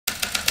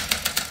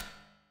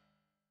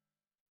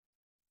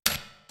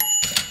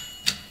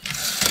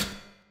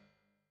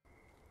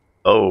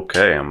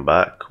Okay, I'm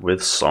back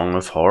with Song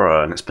of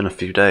Horror, and it's been a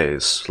few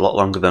days, a lot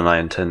longer than I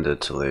intended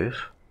to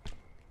leave.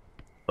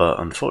 But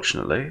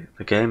unfortunately,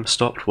 the game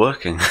stopped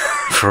working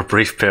for a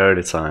brief period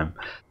of time.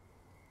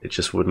 It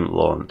just wouldn't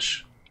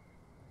launch.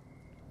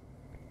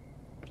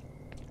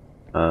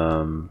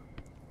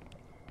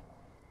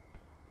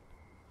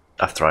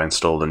 After I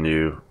installed a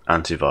new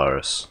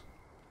antivirus,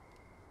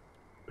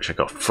 which I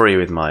got free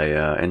with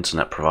my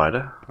internet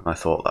provider, and I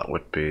thought that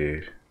would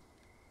be,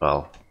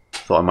 well,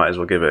 thought I might as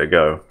well give it a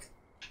go.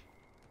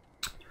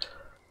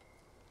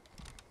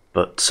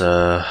 But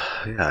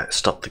yeah, it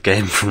stopped the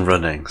game from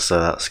running, so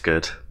that's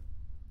good.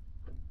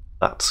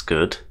 That's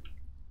good.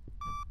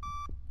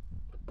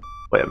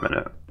 Wait a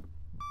minute.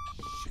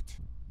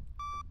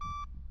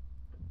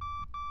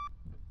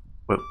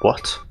 Wait,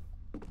 what?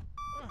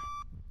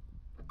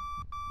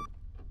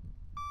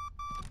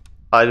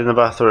 Hide in the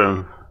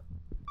bathroom.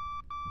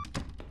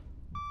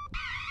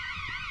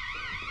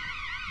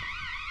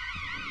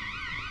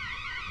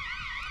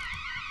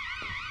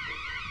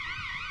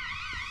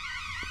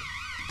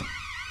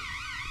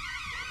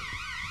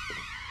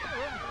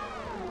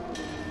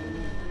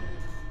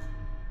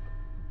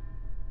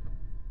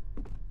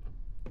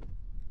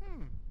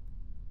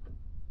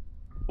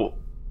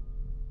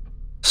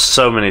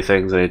 So many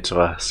things I need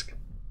to ask.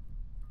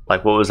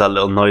 Like, what was that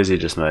little noise you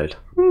just made?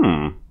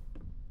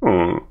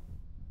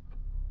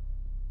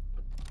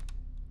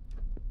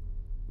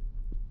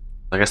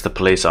 I guess the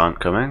police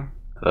aren't coming.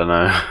 I don't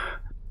know.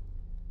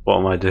 What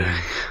am I doing?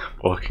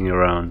 Walking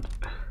around.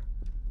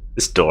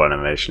 This door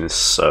animation is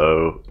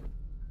so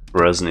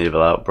Resident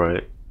Evil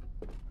Outbreak.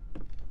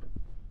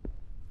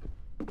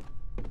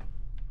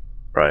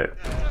 Right.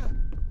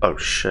 Oh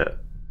shit.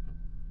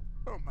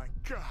 Oh my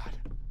god.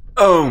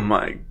 Oh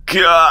my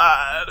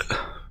god!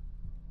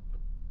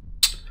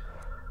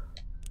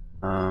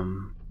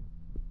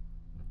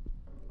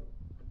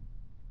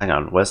 Hang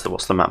on, what's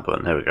the map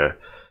button? Here we go.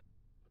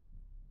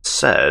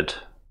 Said.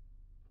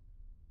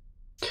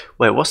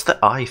 Wait, what's the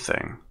eye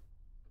thing?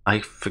 I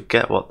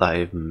forget what that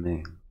even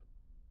means.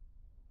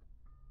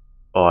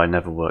 Oh, I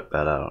never worked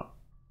that out.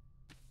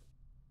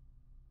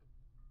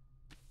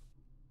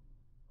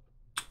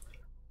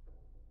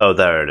 Oh,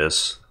 there it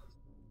is.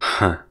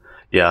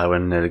 Yeah,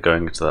 when nearly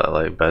going into that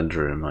like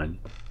bedroom, I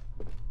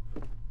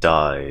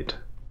died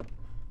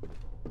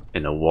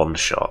in a one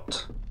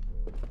shot.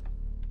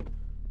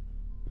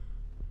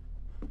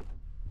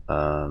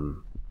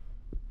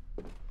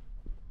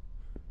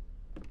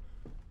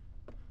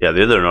 Yeah,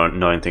 the other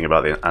annoying thing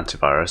about the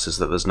antivirus is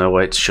that there's no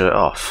way to shut it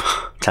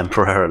off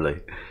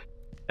temporarily.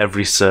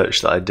 Every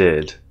search that I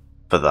did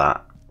for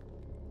that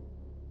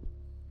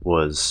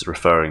was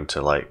referring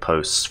to like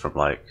posts from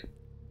like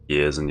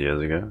years and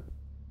years ago.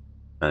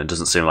 And it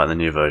doesn't seem like the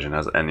new version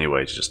has any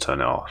way to just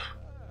turn it off.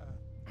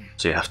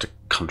 So you have to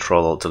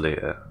Control-Alt-Delete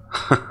it.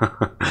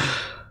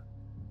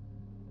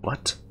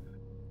 What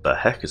the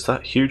heck is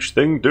that huge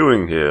thing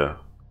doing here?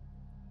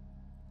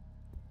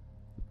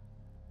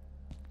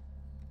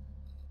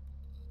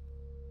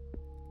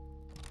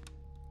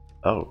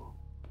 Oh.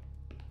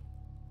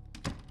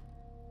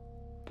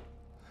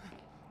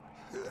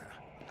 I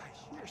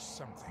hear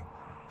something.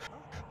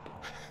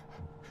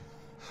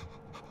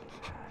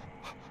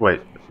 Wait,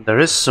 there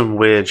is some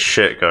weird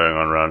shit going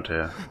on around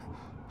here.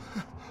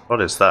 What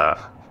is that?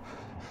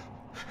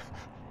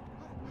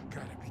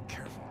 Gotta be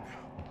careful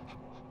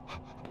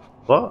now.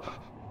 What?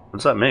 What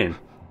does that mean?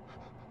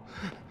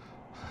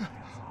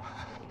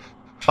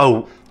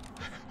 Oh.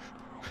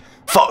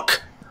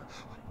 Fuck!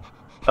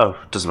 Oh,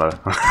 doesn't matter.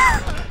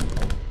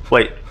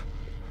 Wait.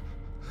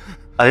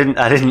 I didn't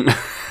I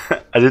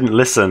didn't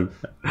listen.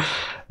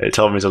 It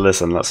told me to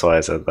listen, that's why I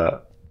said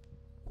that.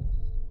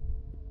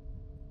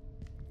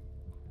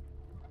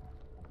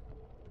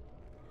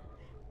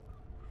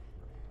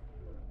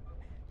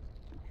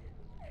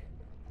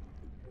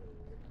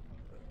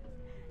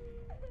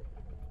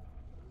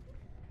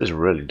 This is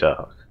really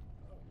dark.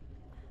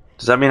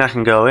 Does that mean I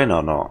can go in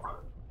or not?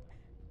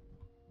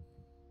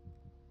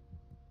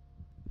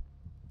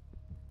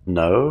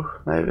 No,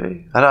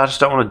 maybe? I just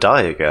don't want to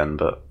die again,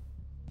 but...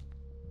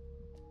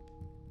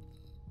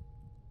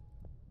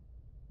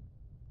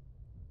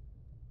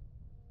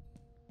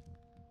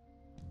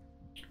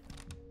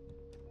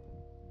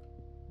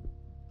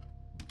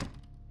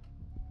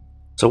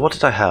 So what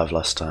did I have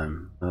last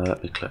time?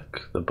 Let me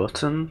click the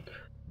button.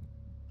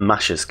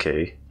 Masher's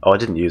key. Oh, I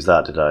didn't use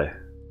that, did I?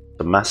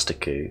 The master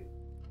key.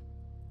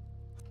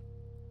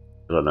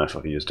 I don't know if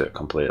I've used it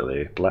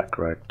completely. Black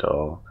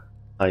Ragdoll.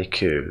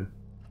 IQ.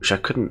 Which I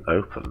couldn't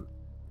open.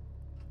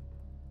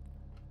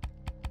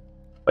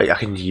 Wait, I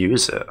can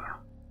use it.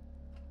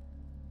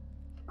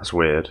 That's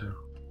weird.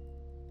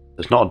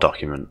 There's not a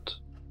document.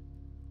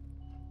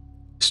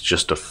 It's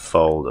just a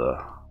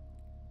folder.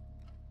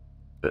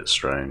 Bit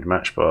strange.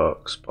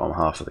 Matchbox. Bottom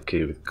half of the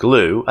key with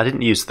glue. I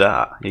didn't use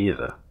that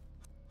either.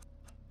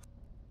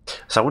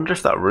 So I wonder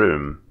if that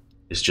room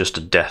is just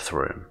a death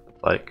room.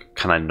 Like,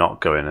 can I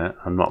not go in it?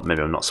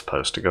 Maybe I'm not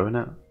supposed to go in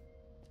it.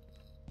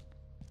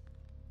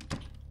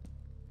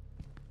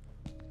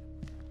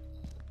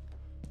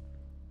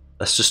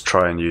 Let's just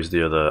try and use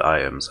the other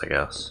items, I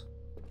guess.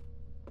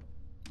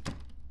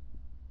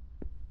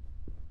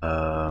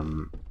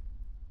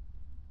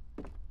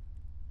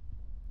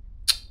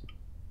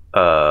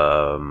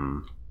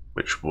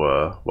 Which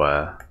were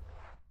where?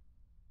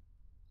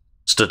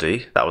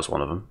 Study, that was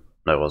one of them.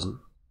 No, it wasn't.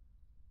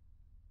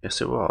 Yes,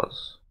 it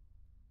was.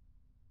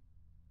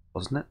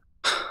 Wasn't it?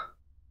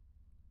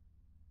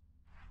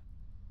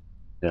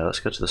 Yeah, let's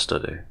go to the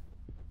study.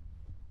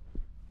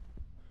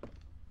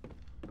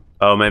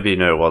 Oh, maybe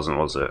no, it wasn't,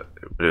 was it?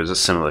 But it was a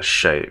similar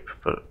shape,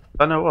 but...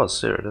 Oh, no, it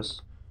was. Here it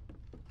is.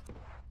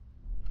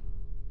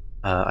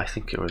 I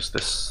think it was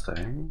this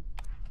thing.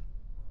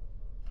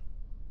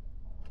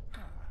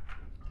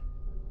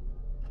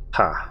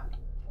 Ha!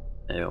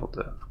 Nailed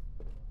it.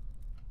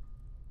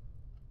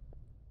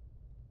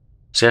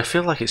 See, I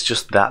feel like it's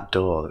just that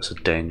door that's a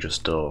dangerous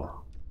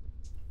door.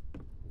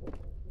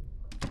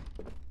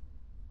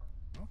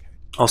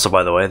 Also,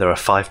 by the way, there are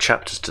 5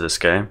 chapters to this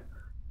game.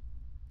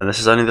 And this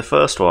is only the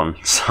first one,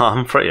 so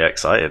I'm pretty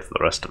excited for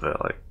the rest of it.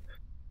 Like,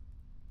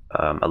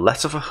 a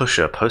letter for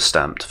Husher,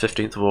 post-stamped,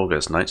 15th of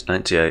August,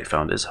 1998,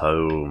 found his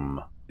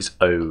home. His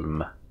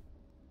home.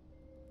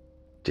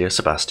 Dear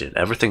Sebastian,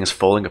 everything is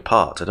falling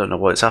apart. I don't know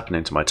what is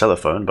happening to my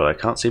telephone, but I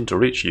can't seem to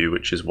reach you,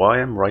 which is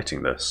why I'm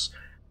writing this.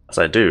 As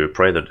I do,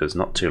 pray that it is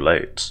not too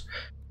late.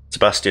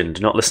 Sebastian,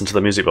 do not listen to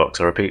the music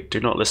box. I repeat, do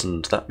not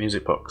listen to that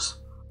music box.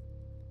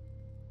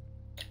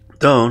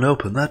 Don't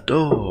open that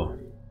door.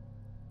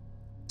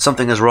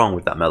 Something is wrong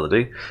with that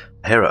melody.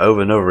 I hear it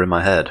over and over in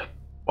my head.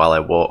 While I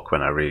walk,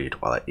 when I read,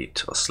 while I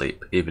eat or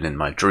sleep, even in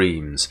my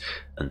dreams.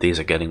 And these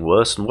are getting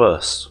worse and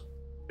worse.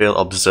 I feel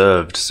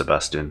observed,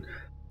 Sebastian.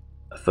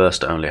 At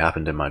first it only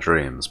happened in my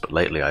dreams, but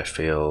lately I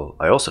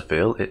also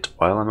feel it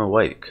while I'm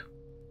awake.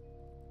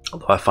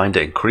 Although I find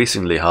it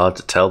increasingly hard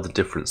to tell the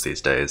difference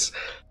these days.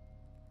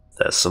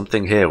 There's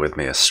something here with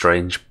me, a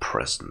strange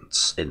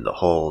presence. In the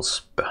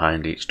halls,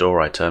 behind each door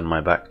I turn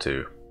my back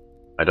to.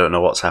 I don't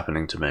know what's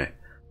happening to me.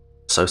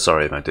 So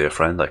sorry, my dear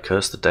friend, I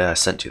curse the day I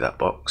sent you that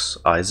box.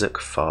 Isaac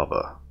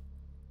Faber.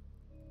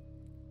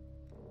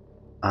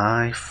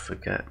 I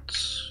forget.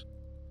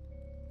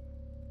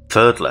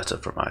 Third letter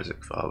from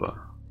Isaac Faber.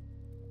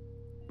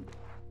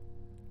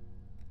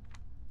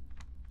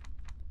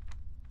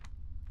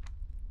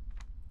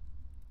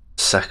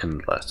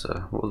 Second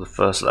letter. What was the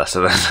first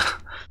letter then?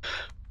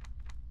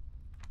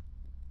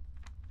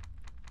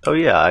 Oh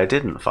yeah, I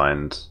didn't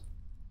find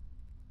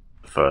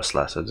the first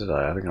letter, did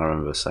I? I think I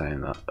remember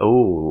saying that.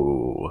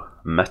 Oh,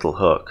 metal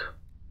hook.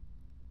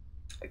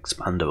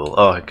 Expandable.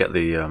 Oh, I get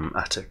the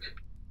attic.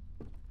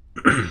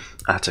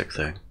 Attic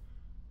thing.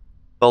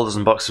 Folders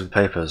and boxes of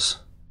papers.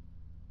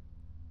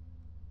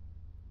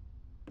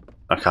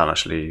 I can't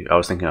actually... I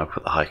was thinking I'd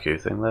put the haiku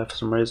thing there for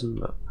some reason,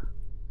 but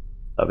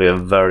that'd be a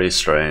very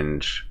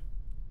strange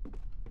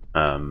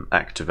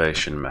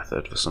activation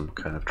method for some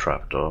kind of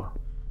trapdoor.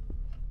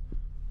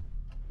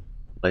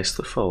 Place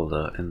the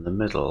folder in the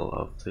middle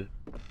of the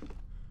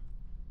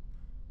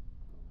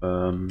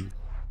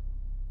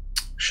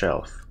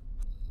shelf.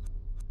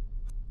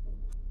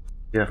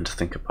 You're having to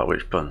think about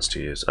which buttons to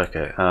use.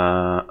 Okay,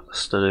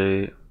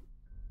 study.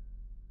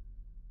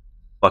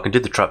 Well, I can do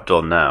the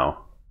trapdoor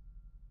now,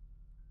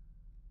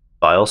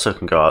 but I also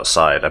can go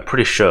outside. I'm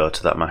pretty sure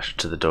to that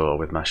to the door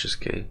with Mash's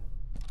key,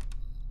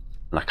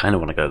 and I kind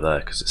of want to go there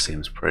because it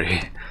seems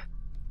pretty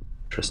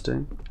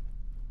interesting.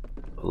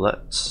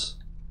 Let's.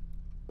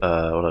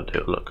 What do I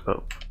do? Look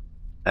up.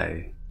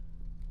 A.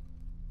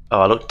 Oh,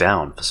 I look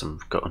down for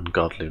some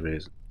ungodly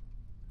reason.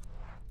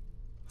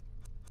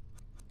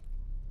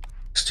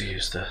 Let's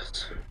use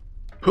this.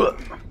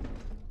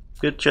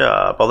 Good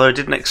job. Although I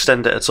didn't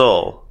extend it at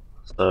all,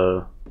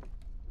 so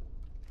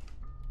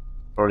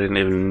probably didn't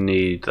even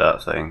need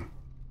that thing.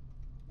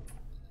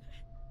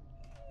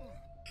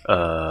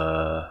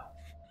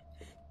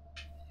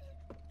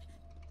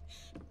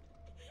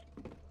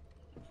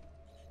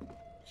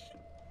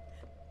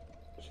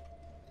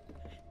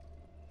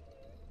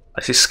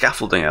 I see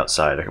scaffolding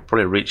outside. I could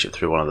probably reach it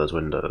through one of those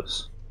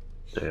windows.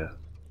 Dear.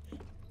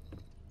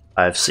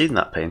 I've seen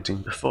that painting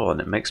before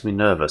and it makes me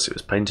nervous. It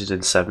was painted in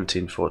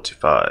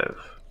 1745.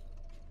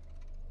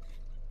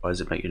 Why does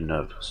it make you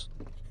nervous?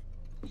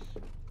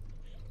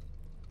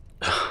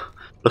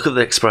 Look at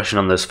the expression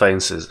on those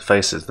faces.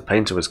 The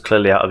painter was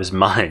clearly out of his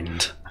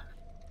mind.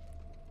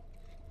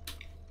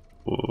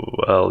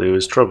 Well, he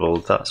was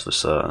troubled, that's for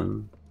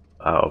certain.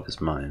 Out of his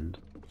mind.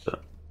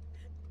 But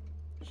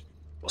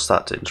what's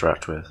that to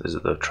interact with? Is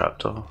it the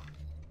trapdoor?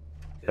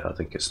 Yeah, I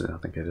think it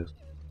is.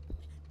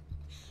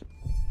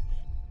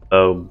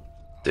 Oh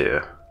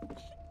dear.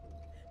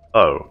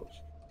 Oh.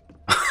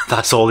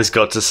 That's all he's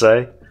got to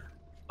say?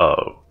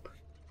 Oh.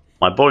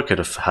 My boy could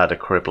have had a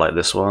crib like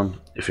this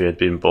one if he had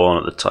been born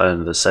at the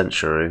turn of the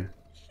century.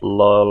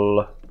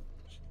 Lol.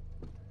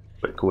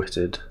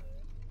 Quick-witted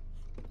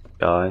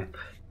guy.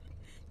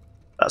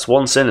 That's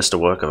one sinister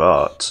work of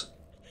art.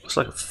 Looks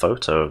like a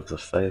photo of the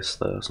face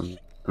there or something.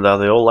 And are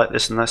they all like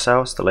this in this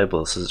house? The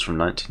label says it's from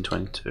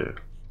 1922.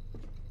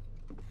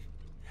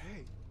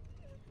 Hey,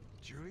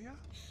 Julia?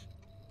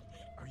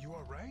 Are you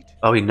alright?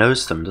 Oh, he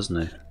knows them,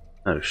 doesn't he?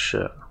 Oh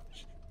shit.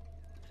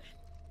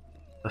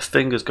 Her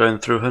finger's going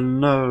through her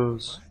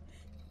nose.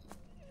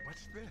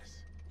 What's this?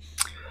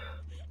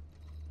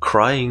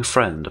 Crying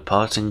friend, a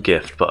parting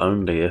gift, but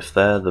only if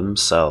they're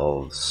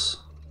themselves.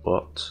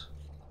 What?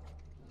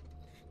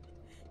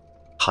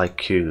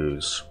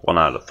 Haikus, 1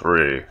 out of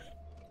 3.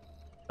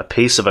 A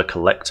piece of a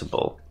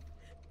collectible.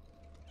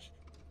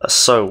 That's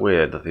so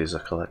weird that these are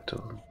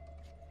collectible.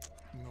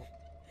 No.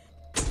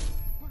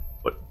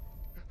 What?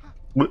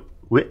 What?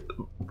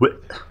 Where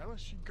the hell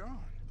is she gone?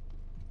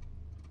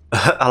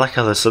 I like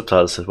how the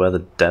subtitles said, "Where the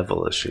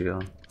devil is she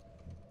gone?"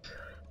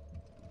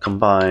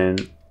 Combine.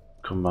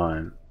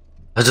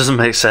 That doesn't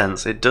make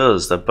sense. It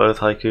does. They're both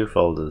haiku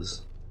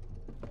folders.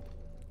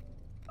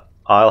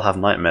 I'll have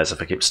nightmares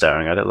if I keep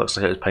staring at it. It looks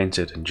like it was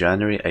painted in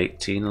January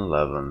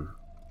 1811.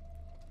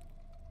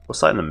 What's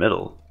that in the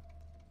middle?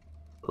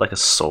 Like a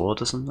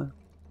sword or something?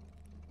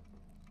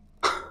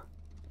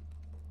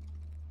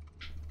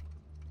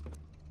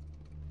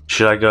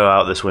 Should I go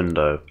out this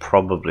window?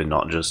 Probably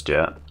not just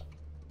yet.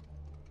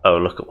 Oh,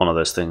 look at one of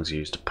those things you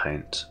used to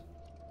paint.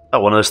 Oh,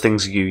 one of those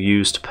things you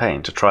used to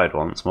paint. I tried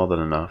once, more than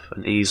enough.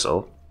 An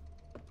easel.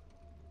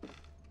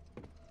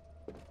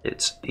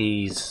 It's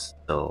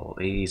easel,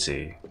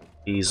 easy,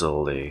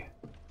 easily.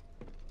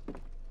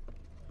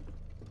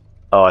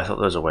 Oh, I thought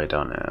there was a way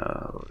down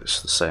here.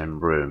 It's the same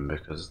room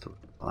because it's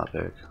not that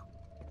big.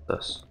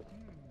 This.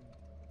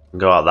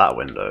 Go out that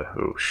window.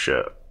 Oh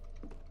shit.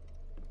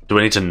 Do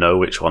I need to know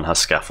which one has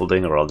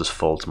scaffolding or I'll just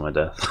fall to my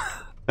death?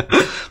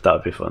 That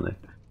would be funny.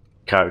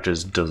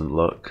 Characters doesn't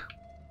look.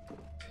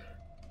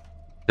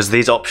 Because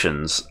these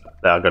options,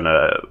 they are going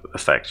to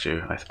affect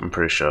you, I'm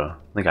pretty sure.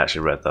 I think I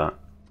actually read that.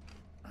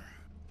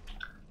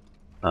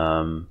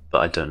 But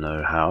I don't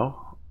know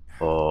how,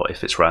 or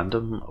if it's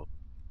random.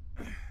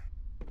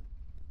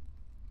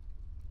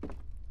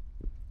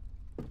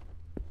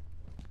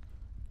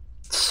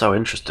 So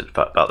interested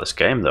about this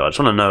game though. I just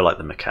want to know like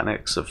the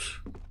mechanics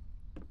of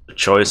the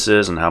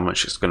choices and how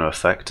much it's going to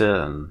affect it.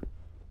 And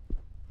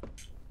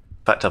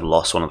the fact I've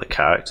lost one of the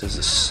characters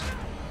is...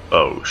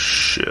 Oh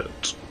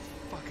shit.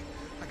 Fuck,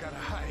 I gotta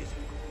hide.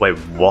 Wait,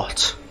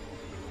 what?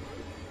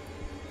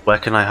 Where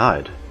can I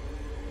hide?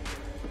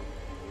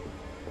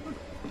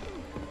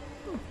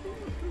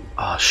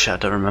 Oh shit, I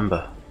don't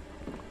remember.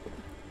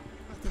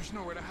 There's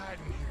nowhere to hide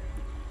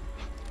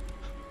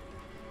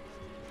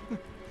in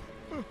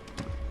here.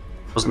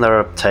 Wasn't there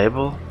a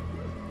table?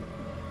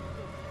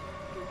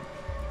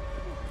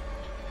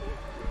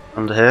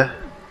 Under here?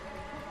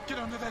 Get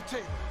under that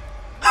table.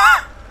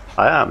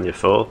 I am, you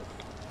fool.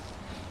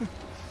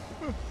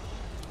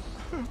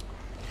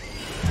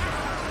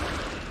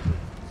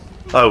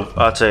 Oh,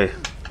 RT.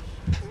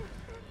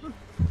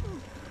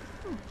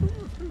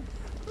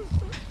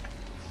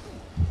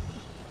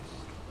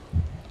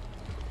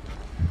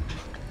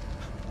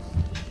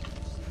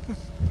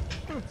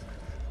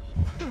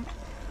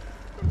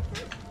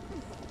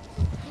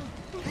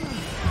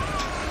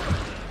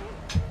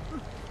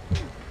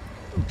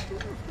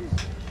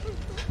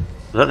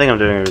 I don't think I'm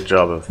doing a good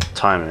job of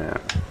timing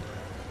it.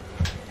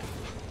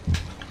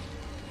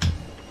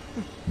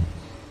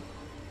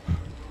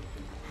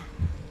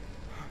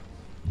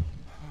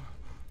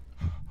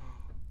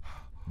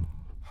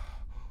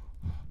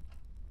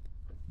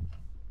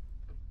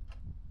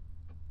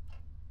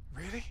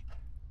 Really?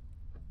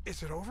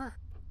 Is it over?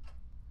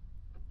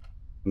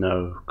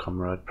 No,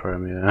 Comrade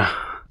Premier.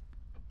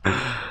 It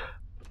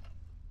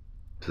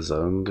has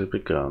only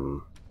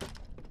begun.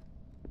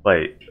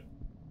 Wait.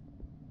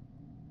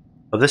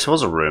 Oh, this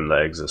was a room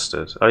that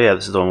existed. Oh yeah,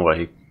 this is the one where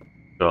he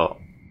got...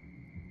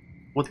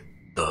 What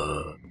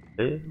the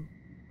hell?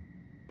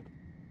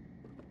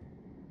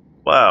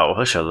 Wow,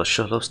 Husha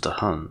sure loves to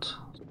hunt.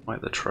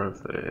 Quite the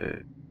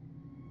trophy.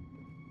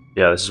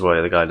 Yeah, this is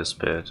where the guy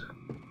disappeared.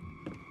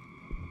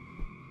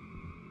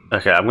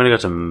 Okay, I'm gonna go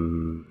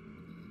to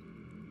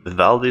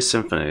Vivaldi's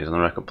Symphonies on the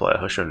record player.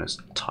 Husha and his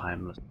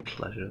timeless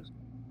pleasures.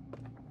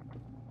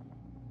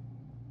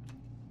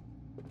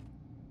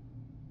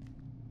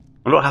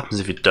 I wonder what happens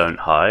if you don't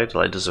hide.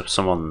 Like, does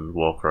someone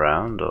walk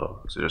around,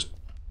 or does it just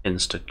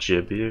insta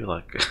jib you?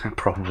 Like, it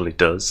probably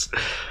does.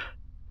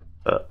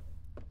 But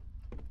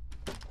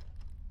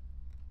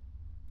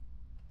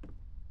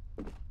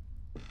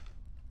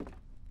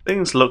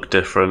things look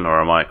different,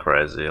 or am I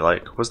crazy?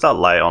 Like, was that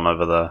light on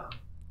over there?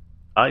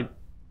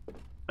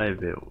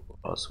 Maybe it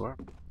was. Where?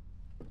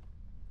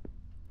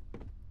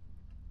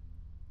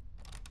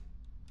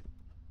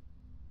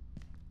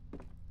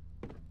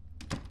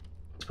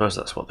 I suppose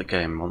that's what the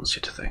game wants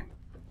you to think.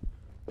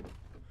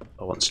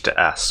 Or wants you to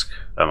ask,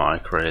 am I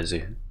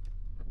crazy?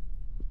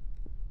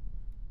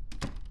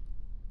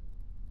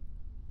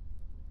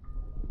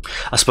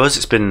 I suppose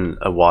it's been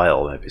a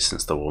while maybe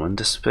since the woman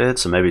disappeared,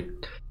 so maybe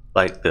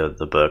like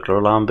the burglar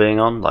alarm being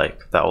on,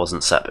 like that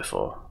wasn't set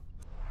before.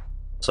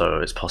 So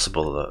it's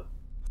possible that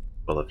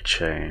will have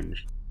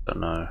changed.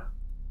 Don't know.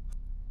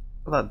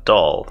 Look at that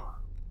doll.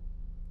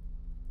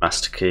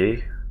 Master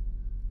key.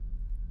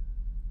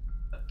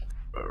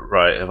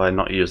 Right, have I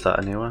not used that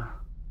anywhere?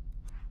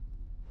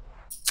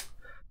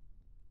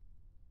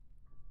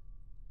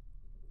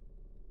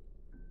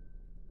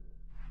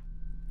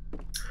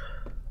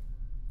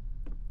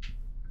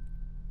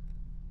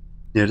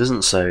 Yeah, it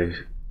doesn't say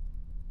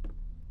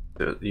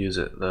use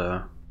it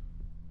there.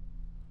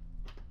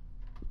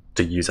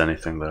 To use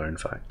anything there, in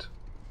fact.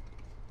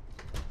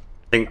 I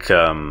think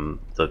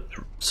the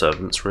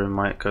servants' room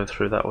might go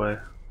through that way.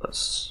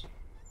 Let's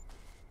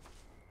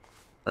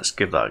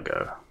give that a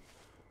go.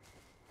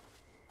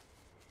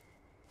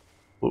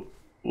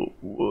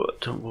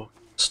 Don't walk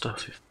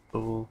stuff, you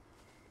fool.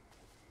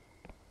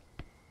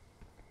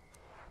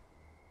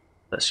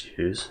 Let's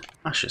use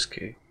Ash's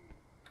key.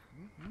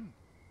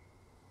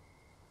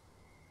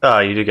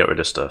 Ah, you do get rid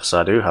of stuff,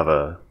 so I do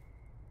have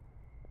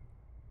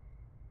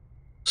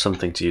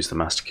something to use the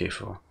master key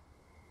for.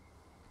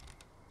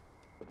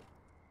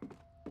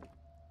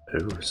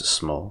 Ooh, this is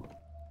small.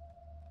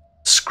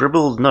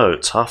 Scribbled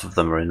notes, half of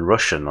them are in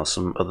Russian or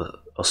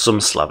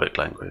some Slavic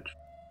language.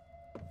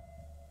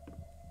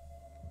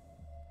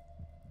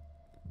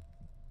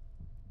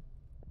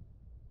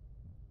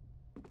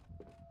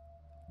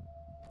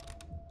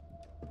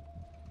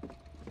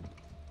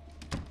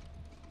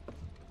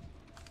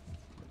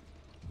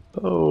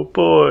 Oh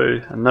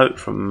boy, a note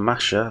from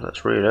Masha,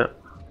 let's read it.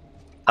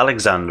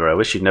 Alexander, I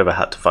wish you'd never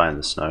had to find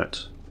this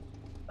note.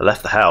 I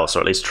left the house, or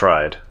at least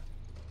tried.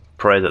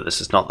 Pray that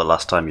this is not the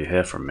last time you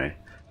hear from me.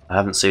 I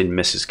haven't seen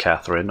Mrs.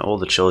 Catherine or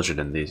the children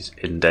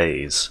in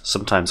days.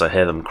 Sometimes I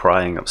hear them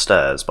crying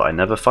upstairs, but I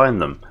never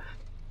find them.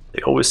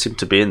 They always seem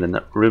to be in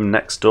the room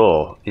next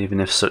door, even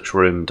if such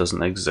room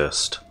doesn't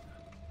exist.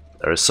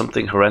 There is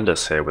something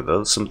horrendous here with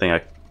us, something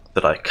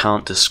that I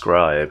can't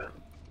describe.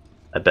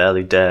 I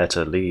barely dare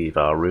to leave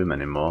our room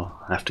anymore.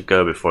 I have to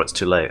go before it's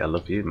too late. I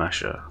love you,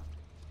 Masha.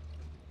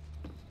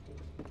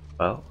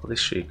 Well, at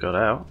least she got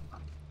out.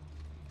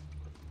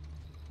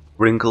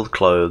 Wrinkled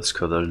clothes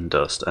covered in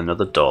dust.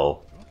 Another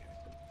doll.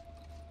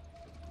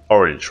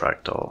 Orange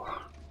ragdoll.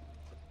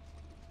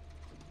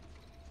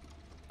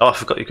 Oh, I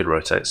forgot you could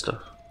rotate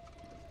stuff.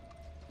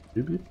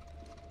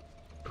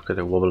 Look at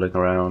it wobbling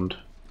around.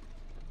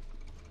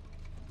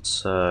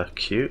 It's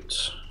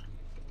cute.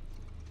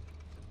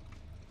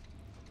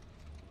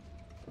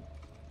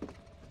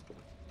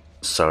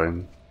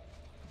 Sewing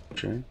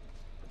machine.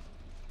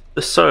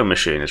 The sewing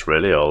machine is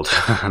really old.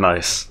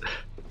 Nice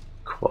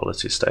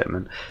quality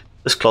statement.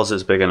 This closet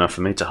is big enough for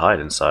me to hide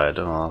inside.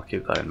 Oh, I'll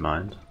keep that in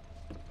mind.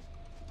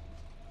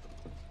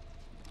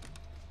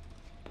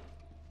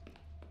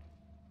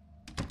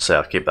 So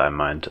I'll keep that in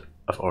mind.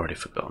 I've already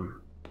forgotten.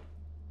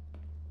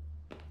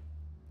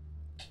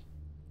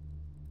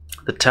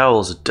 The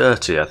towels are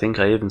dirty. I think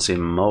I even see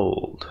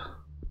mold.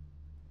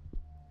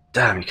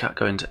 Damn, you can't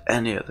go into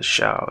any of the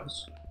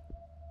showers.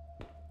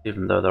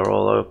 Even though they're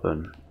all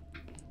open.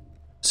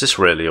 Is this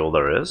really all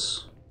there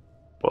is?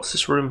 What's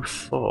this room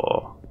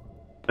for?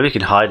 Maybe you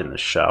can hide in the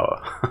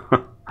shower.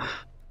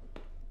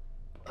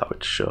 That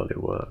would surely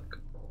work.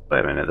 Wait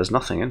a minute, there's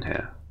nothing in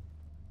here.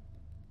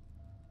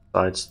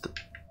 Besides the...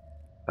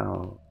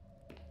 Oh.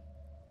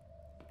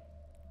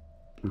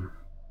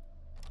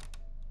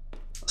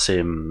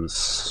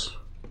 Seems...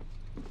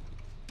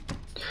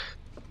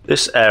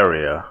 This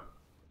area...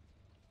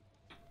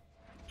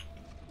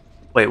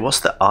 Wait,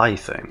 what's the eye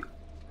thing?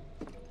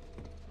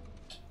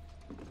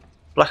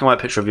 Black and white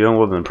picture of a young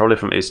woman, probably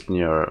from Eastern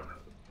Europe.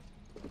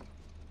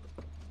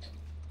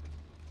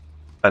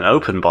 An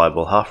open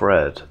Bible, half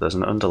read. There's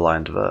an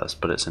underlined verse,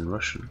 but it's in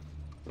Russian.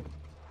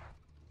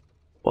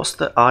 What's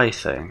the eye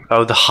thing?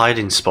 Oh, the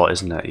hiding spot,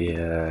 isn't it?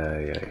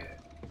 Yeah.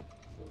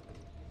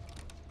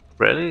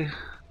 Really?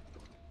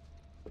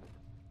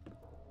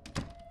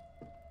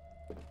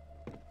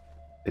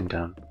 Been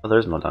down. Oh, there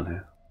is more down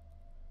here.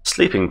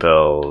 Sleeping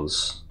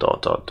pills. ...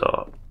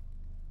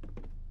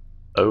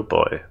 Oh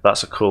boy,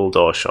 that's a cool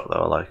door shot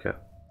though, I like it.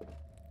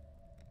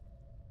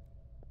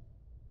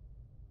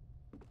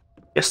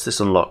 Guess this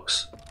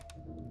unlocks.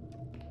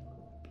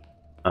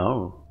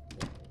 Oh.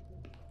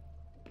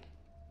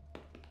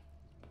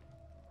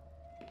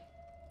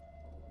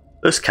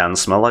 This can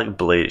smell like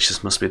bleach,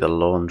 this must be the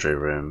laundry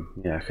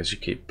room. Yeah, because you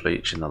keep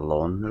bleach in the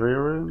laundry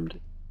room?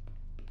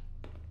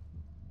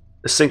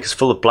 This sink is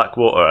full of black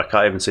water, I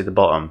can't even see the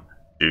bottom.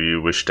 Do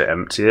you wish to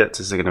empty it?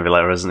 Is it going to be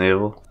like Resident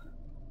Evil?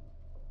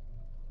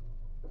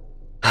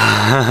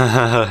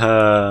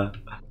 I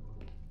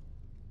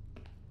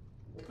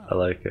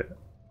like it.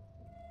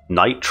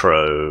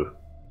 Nitro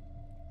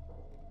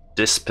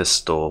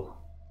Dispistol.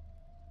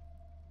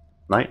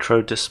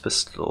 Nitro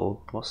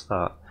Dispistol? What's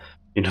that?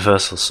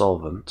 Universal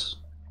solvent.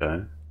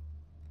 Okay.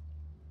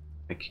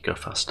 Make you go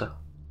faster.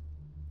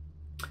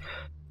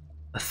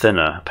 A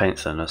thinner, paint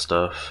thinner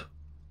stuff.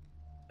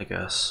 I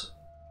guess.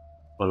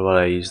 What do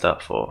I use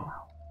that for?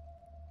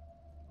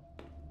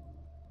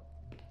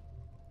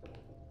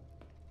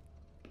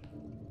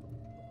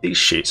 These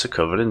sheets are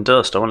covered in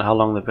dust. I wonder how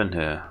long they've been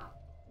here.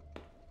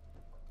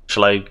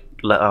 Shall I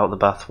let out the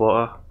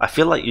bathwater? I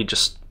feel like you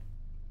just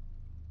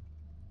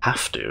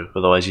have to,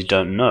 otherwise you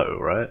don't know,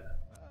 right?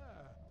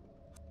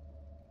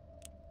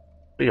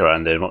 Be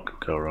around here, what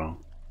could go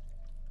wrong?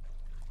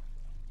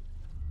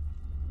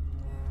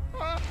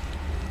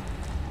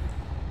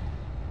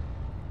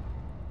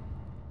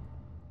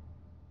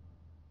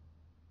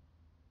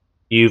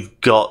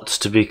 You've got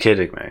to be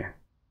kidding me.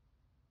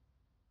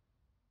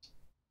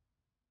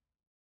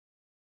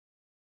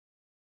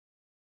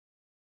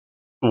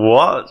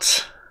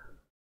 What?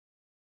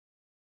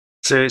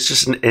 So it's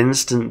just an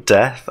instant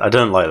death? I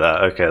don't like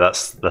that. Okay,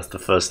 that's the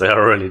first thing I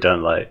really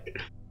don't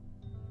like.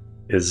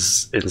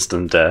 Is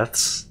instant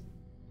deaths.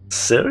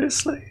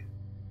 Seriously?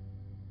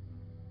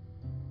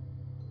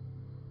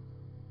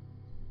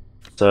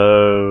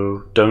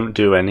 So don't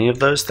do any of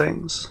those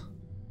things?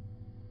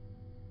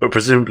 But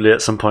presumably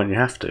at some point you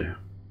have to.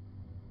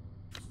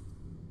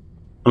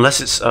 Unless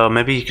it's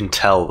maybe you can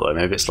tell though,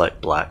 maybe it's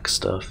like black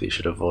stuff you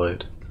should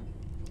avoid.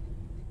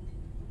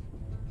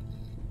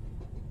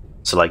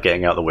 So like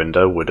getting out the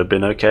window would have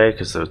been okay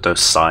because there was no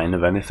sign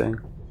of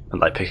anything.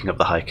 And like picking up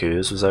the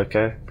haikus was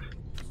okay.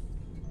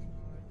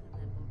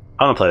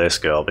 I want to play this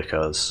girl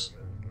because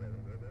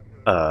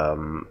I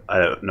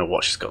don't know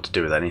what she's got to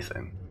do with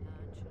anything.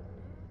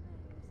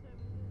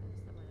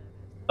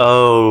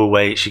 Oh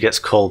wait, she gets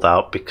called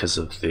out because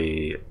of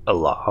the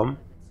alarm?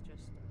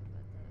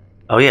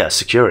 Oh yeah,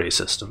 security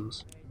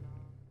systems.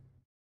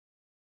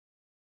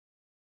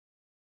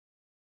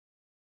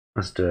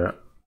 Let's do it.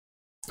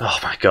 Oh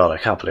my god, I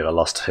can't believe I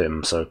lost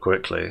him so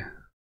quickly.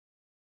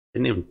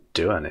 Didn't even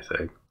do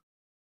anything.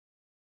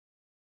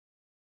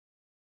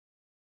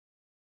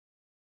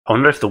 I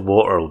wonder if the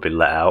water will be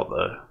let out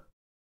though.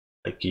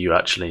 Like you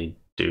actually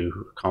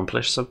do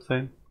accomplish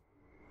something?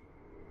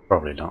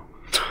 Probably not.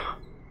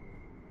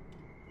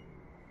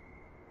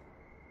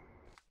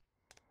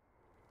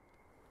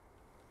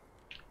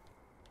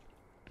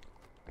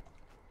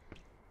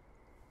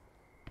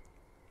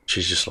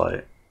 She's just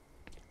like,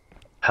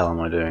 hell am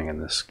I doing in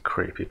this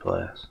creepy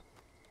place?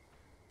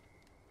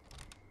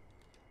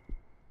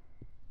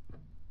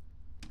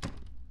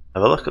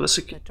 Have a look at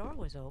the The door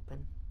was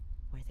open.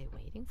 Were they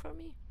waiting for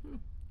me?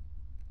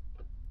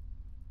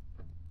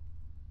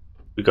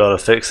 We gotta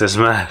fix this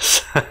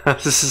mess.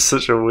 This is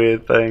such a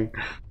weird thing.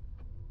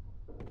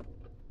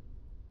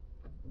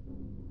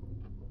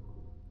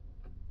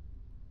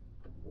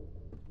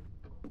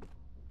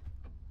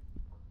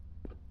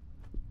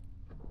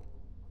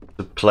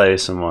 To play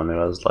someone who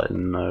has like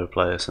no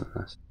place in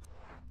this.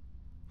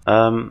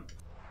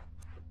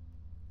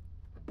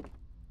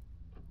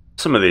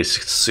 Some of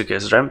these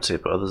suitcases are empty,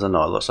 but others are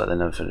not. It looks like they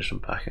never finished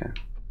unpacking.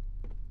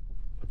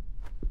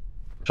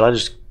 Should I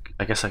just...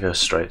 I guess I go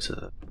straight to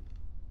the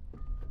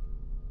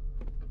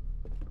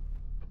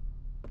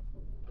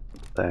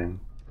thing.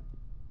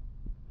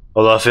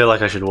 Although I feel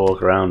like I should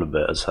walk around a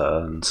bit as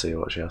her and see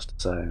what she has to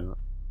say.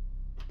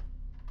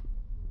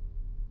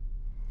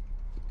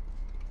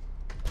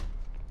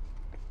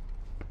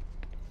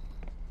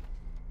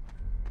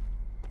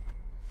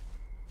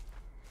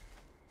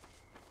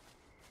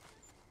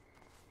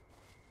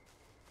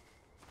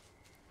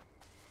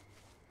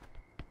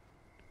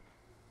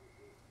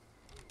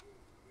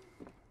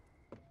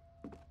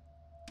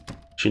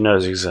 She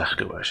knows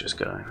exactly where she's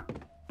going.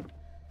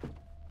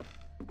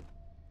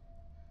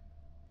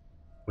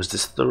 Was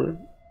this the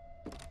room?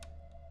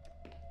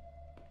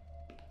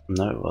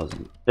 No, it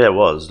wasn't. Yeah, it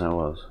was. No, it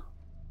was.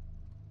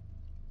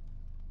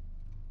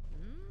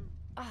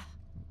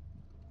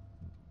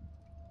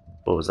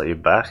 What was that? Your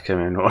back? I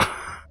mean, what?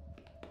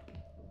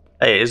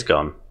 Hey, it is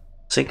gone.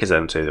 Sink is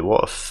empty. The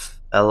water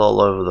fell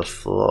all over the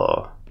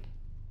floor.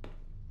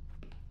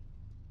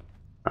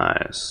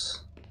 Nice.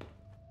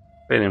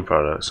 Cleaning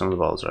products. Some of the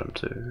bottles are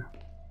empty.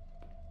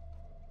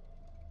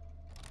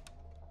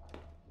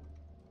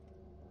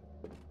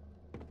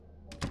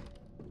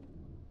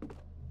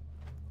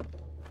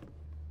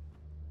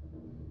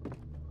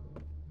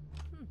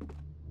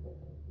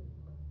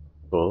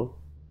 Cool.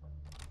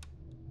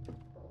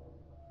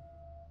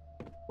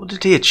 What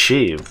did he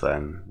achieve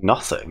then?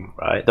 Nothing,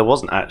 right? There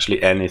wasn't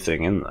actually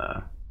anything in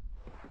there.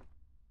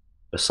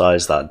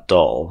 Besides that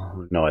doll. I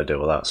have no idea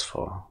what that's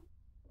for.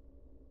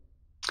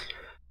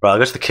 Right, I'll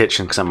go to the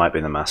kitchen because that might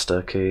be the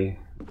master key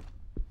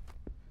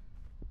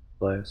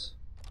place.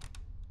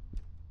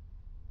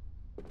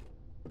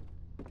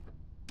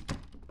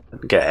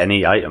 Didn't get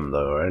any item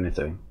though or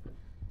anything.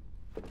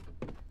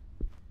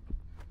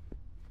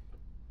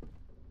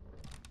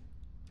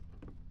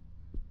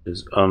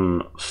 Is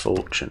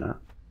unfortunate.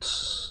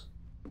 So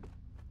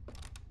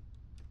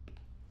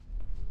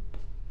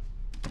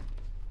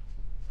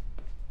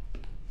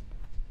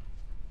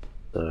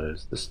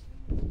is this?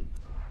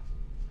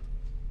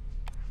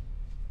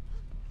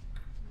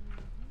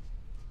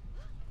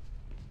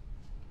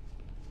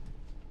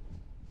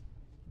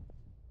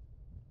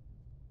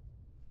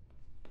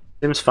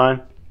 Seems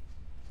fine.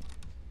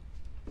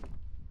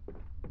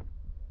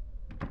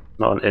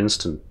 Not an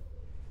instant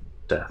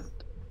death.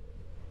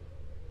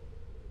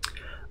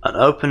 An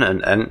open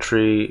and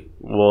entry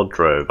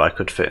wardrobe. I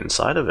could fit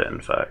inside of it, in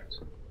fact.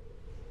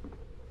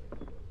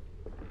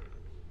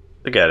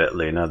 Forget it,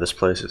 Lena. This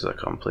place is a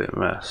complete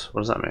mess.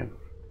 What does that mean?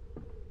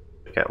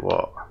 Forget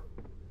what?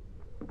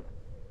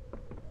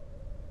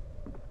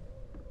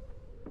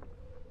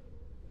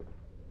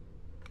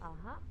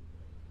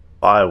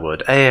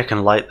 Firewood. Hey, I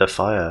can light the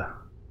fire.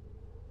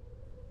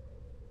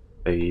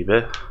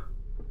 Baby.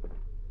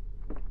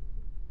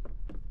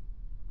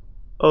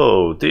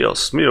 Oh,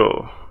 Dios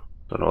mío.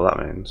 Don't know what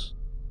that means.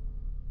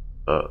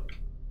 But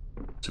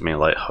does it mean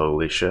like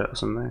holy shit or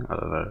something? I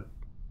don't know.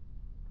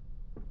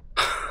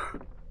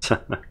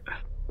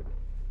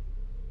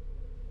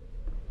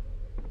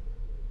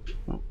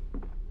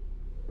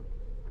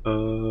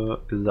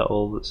 Is that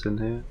all that's in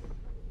here?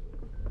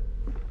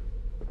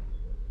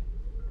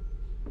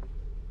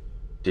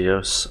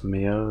 Dios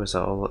mío, is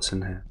that all that's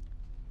in here?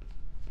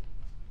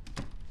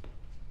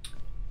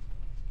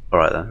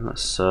 Alright then,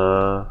 let's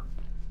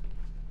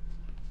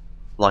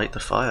light the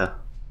fire.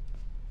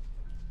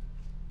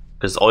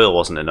 Because oil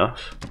wasn't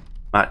enough.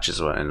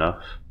 Matches weren't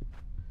enough.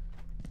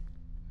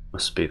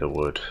 Must be the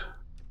wood.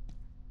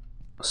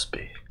 Must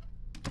be.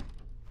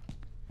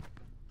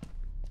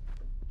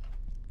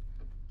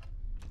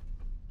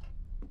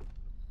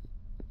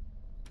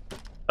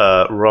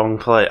 Wrong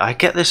play. I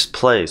get this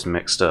plays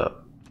mixed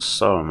up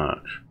so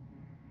much.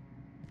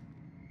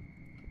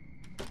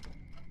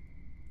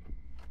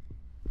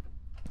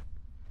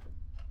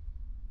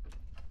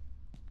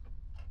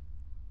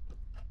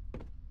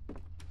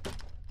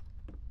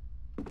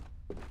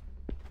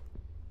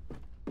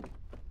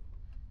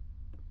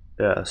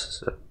 Yeah, this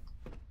is it.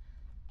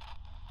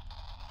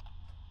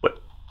 Wait.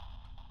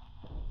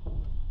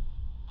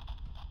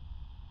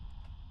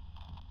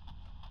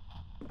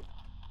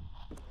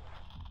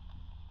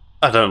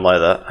 I don't like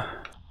that.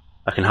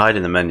 I can hide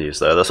in the menus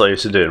though, that's what I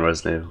used to do in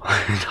Resident Evil.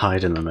 I can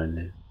hide in the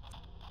menu.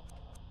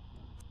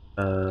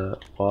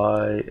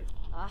 Why?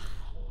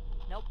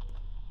 Nope.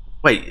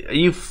 Wait, are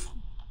you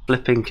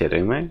flipping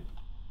kidding me?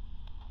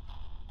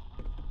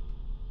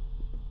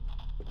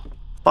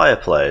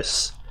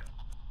 Fireplace.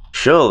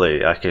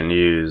 Surely I can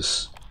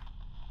use...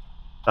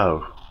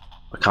 Oh,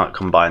 I can't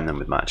combine them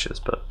with matches,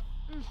 but...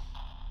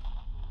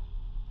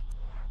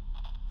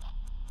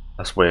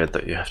 That's weird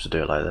that you have to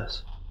do it like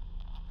this.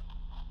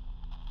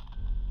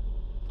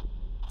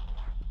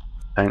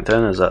 Paint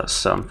then, is that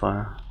set on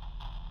fire?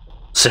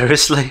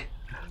 Seriously?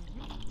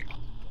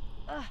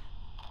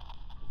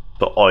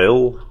 But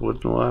oil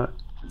wouldn't work?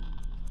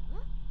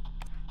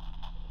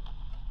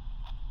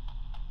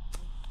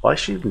 Why is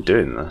she even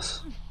doing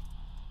this?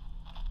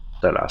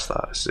 Don't ask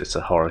that, it's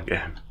a horror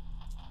game.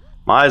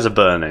 My eyes are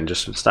burning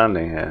just from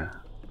standing here.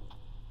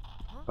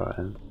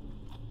 Right.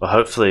 Well,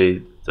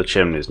 hopefully the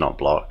chimney's not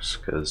blocked,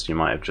 because you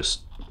might have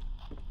just...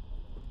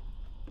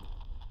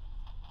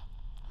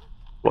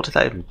 What did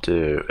that even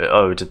do?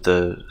 Oh, did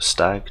the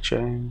stag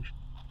change?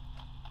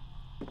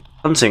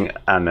 Hunting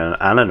an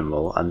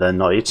animal and then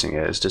not eating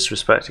it is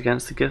disrespect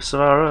against the gifts of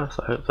our earth.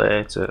 I hope they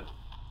ate it.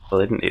 Well,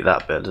 they didn't eat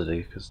that bit, did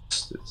he? Because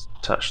it's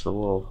touched the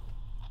wall.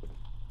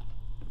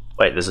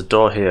 Wait, there's a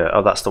door here.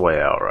 Oh, that's the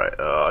way out, right?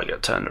 Oh, I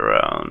get turned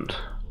around.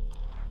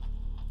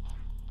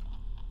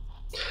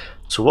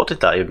 So what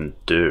did that even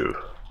do?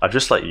 I've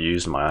just like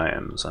used my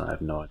items and I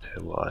have no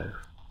idea what I've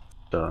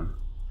done.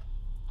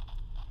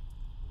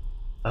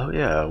 Oh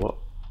yeah, what?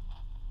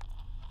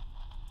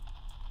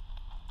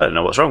 I don't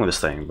know what's wrong with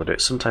this thing, but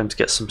it sometimes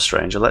gets some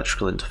strange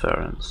electrical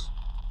interference.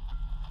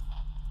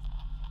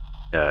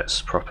 Yeah,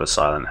 it's proper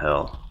Silent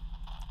Hill.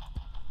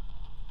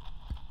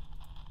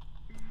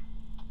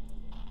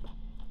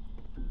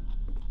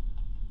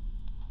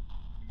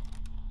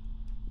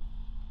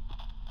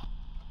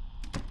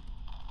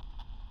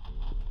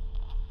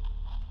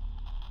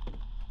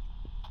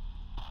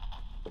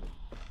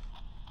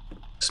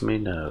 Makes me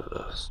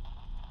nervous.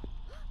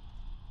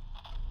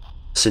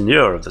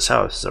 Seigneur of this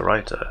house is a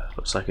writer.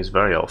 Looks like he's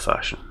very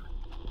old-fashioned.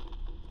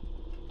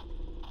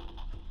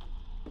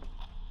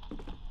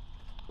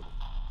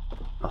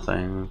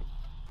 Nothing.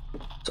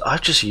 So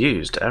I've just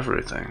used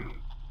everything.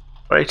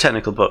 Very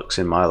technical books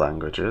in my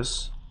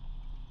languages.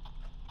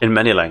 In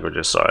many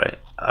languages, sorry.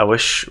 I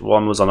wish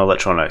one was on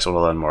electronics. I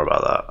want to learn more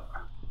about that.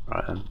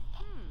 Right then.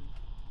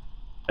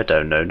 I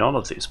don't know none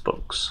of these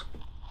books,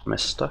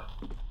 mister.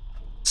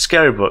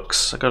 Scary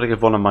books. I gotta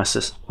give one to my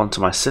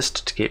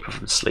sister to keep her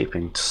from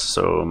sleeping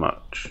so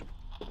much.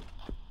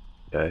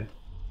 Okay.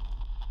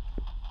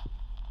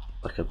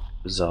 Like a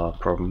bizarre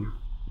problem.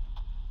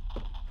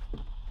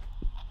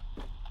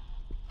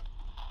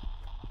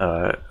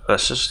 Alright,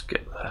 let's just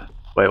get there.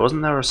 Wait,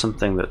 wasn't there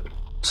something that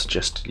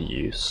suggested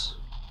use?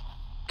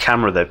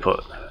 Camera they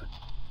put.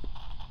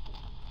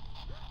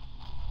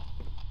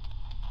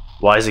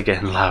 Why is it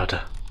getting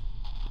louder?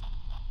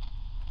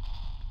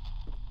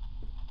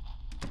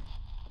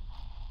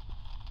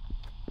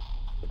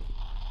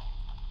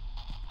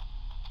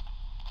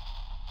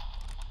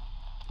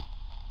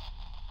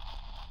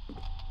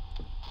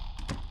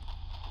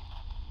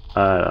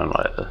 I don't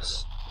like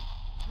this.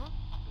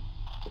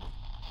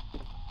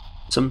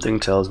 Something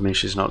tells me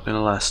she's not going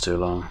to last too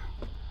long.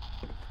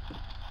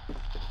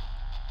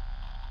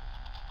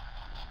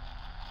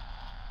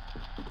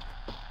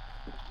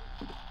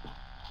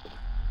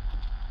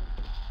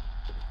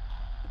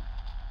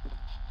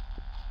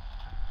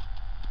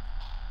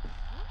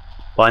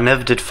 Well, I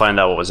never did find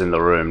out what was in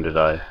the room, did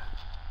I?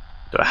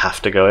 Do I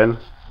have to go in?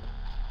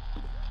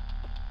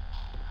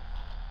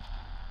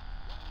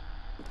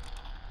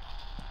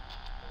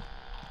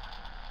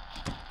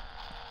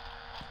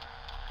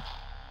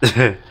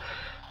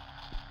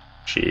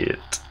 Shit.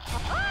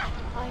 Ah!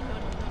 I no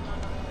no no no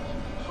no.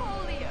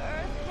 Holy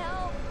earth,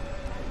 help!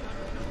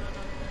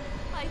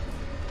 I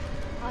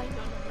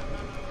no no no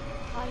no no.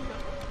 I no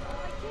no no.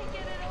 I can't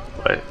get it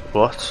over. Wait,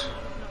 what?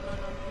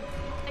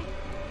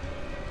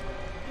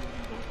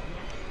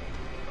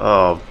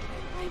 Oh,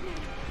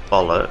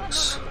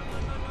 bollocks.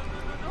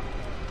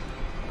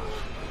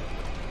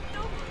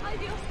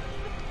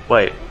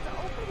 Wait.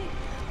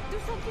 Do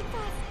something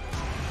fast.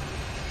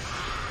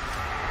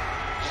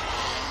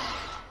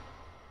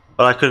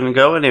 But I couldn't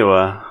go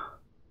anywhere.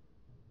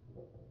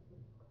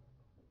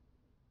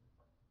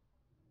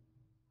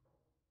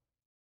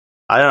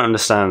 I don't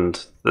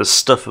understand. There's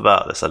stuff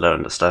about this I don't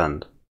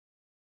understand.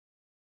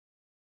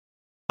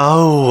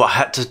 Oh, I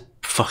had to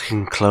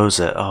fucking close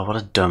it. Oh, what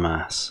a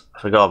dumbass. I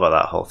forgot about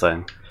that whole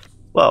thing.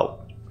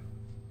 Well,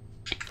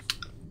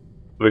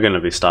 we're going to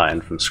be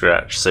starting from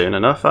scratch soon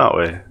enough, aren't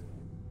we?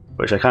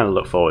 Which I kind of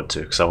look forward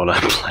to, because I want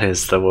to play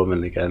as the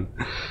woman again.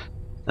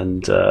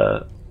 And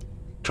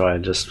try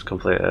and just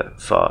complete it.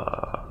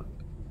 Fuck.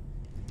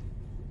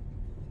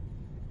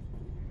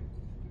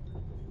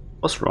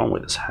 What's wrong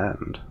with his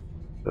hand?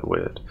 A bit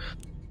weird.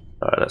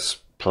 Alright, let's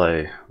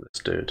play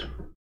this dude.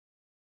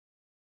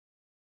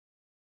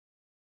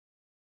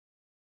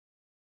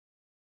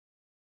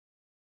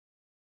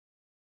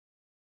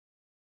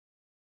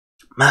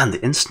 Man,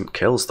 the instant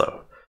kills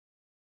though.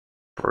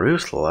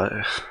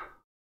 Brutal,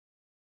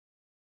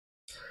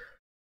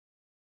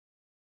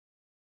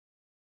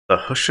 The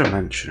Husher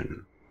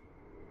Mansion.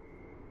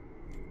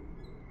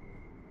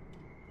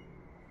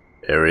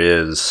 Here he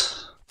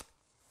is.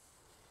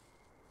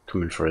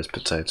 Coming for his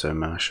potato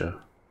masher.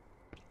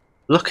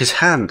 Look, his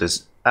hand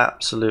is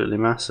absolutely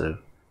massive.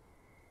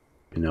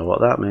 You know what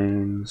that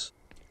means.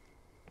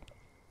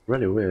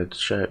 Really weird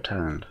shaped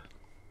hand.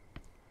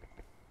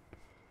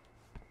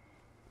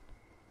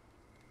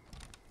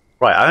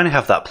 Right, I only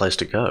have that place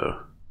to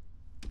go.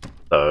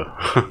 Though.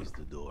 Is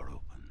the door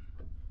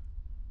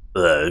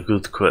open?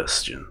 Good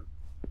question.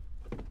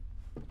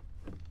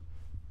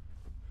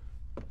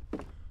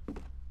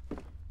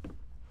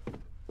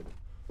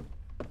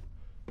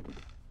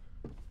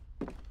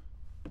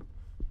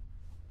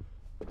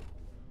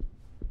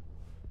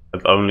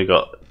 I've only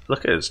got...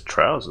 Look at his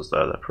trousers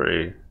though, they're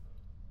pretty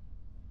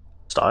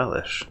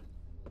stylish.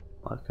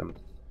 I like them.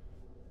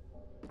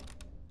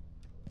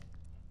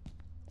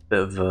 Bit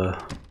of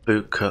a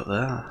boot cut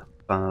there,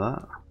 fan of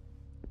that.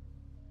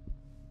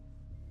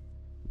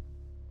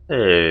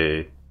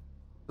 Hey,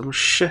 some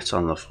shit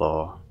on the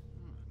floor.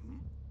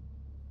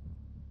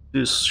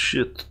 This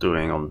shit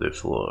doing on the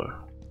floor.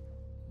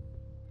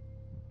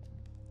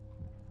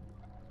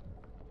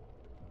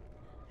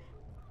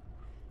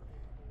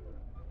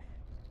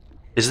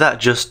 Is that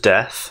just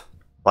death?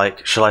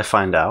 Like, shall I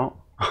find out?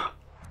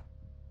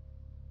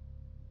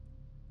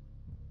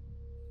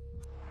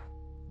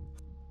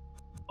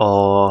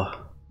 Or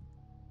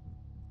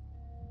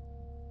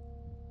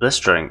this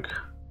drink?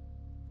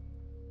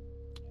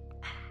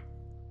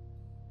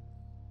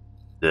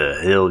 The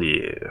hell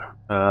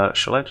yeah.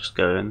 Shall I just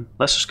go in?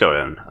 Let's just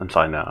go in and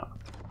find out.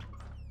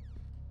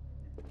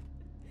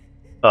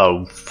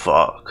 Oh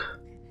fuck.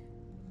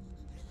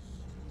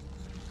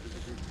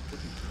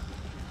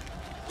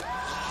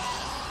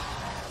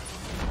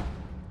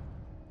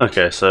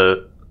 Okay,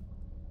 so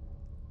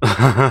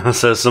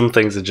so some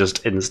things are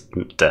just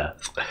instant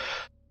death.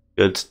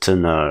 Good to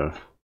know.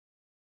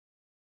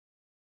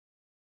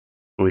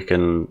 We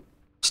can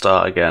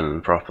start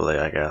again properly,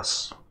 I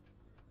guess.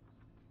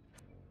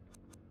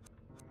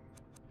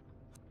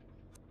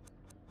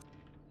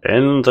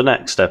 In the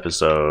next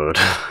episode.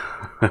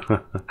 Yeah,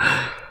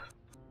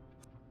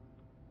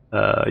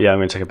 I'm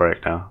gonna take a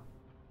break now.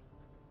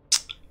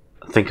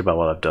 Think about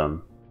what I've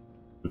done.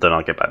 Then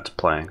I'll get back to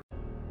playing.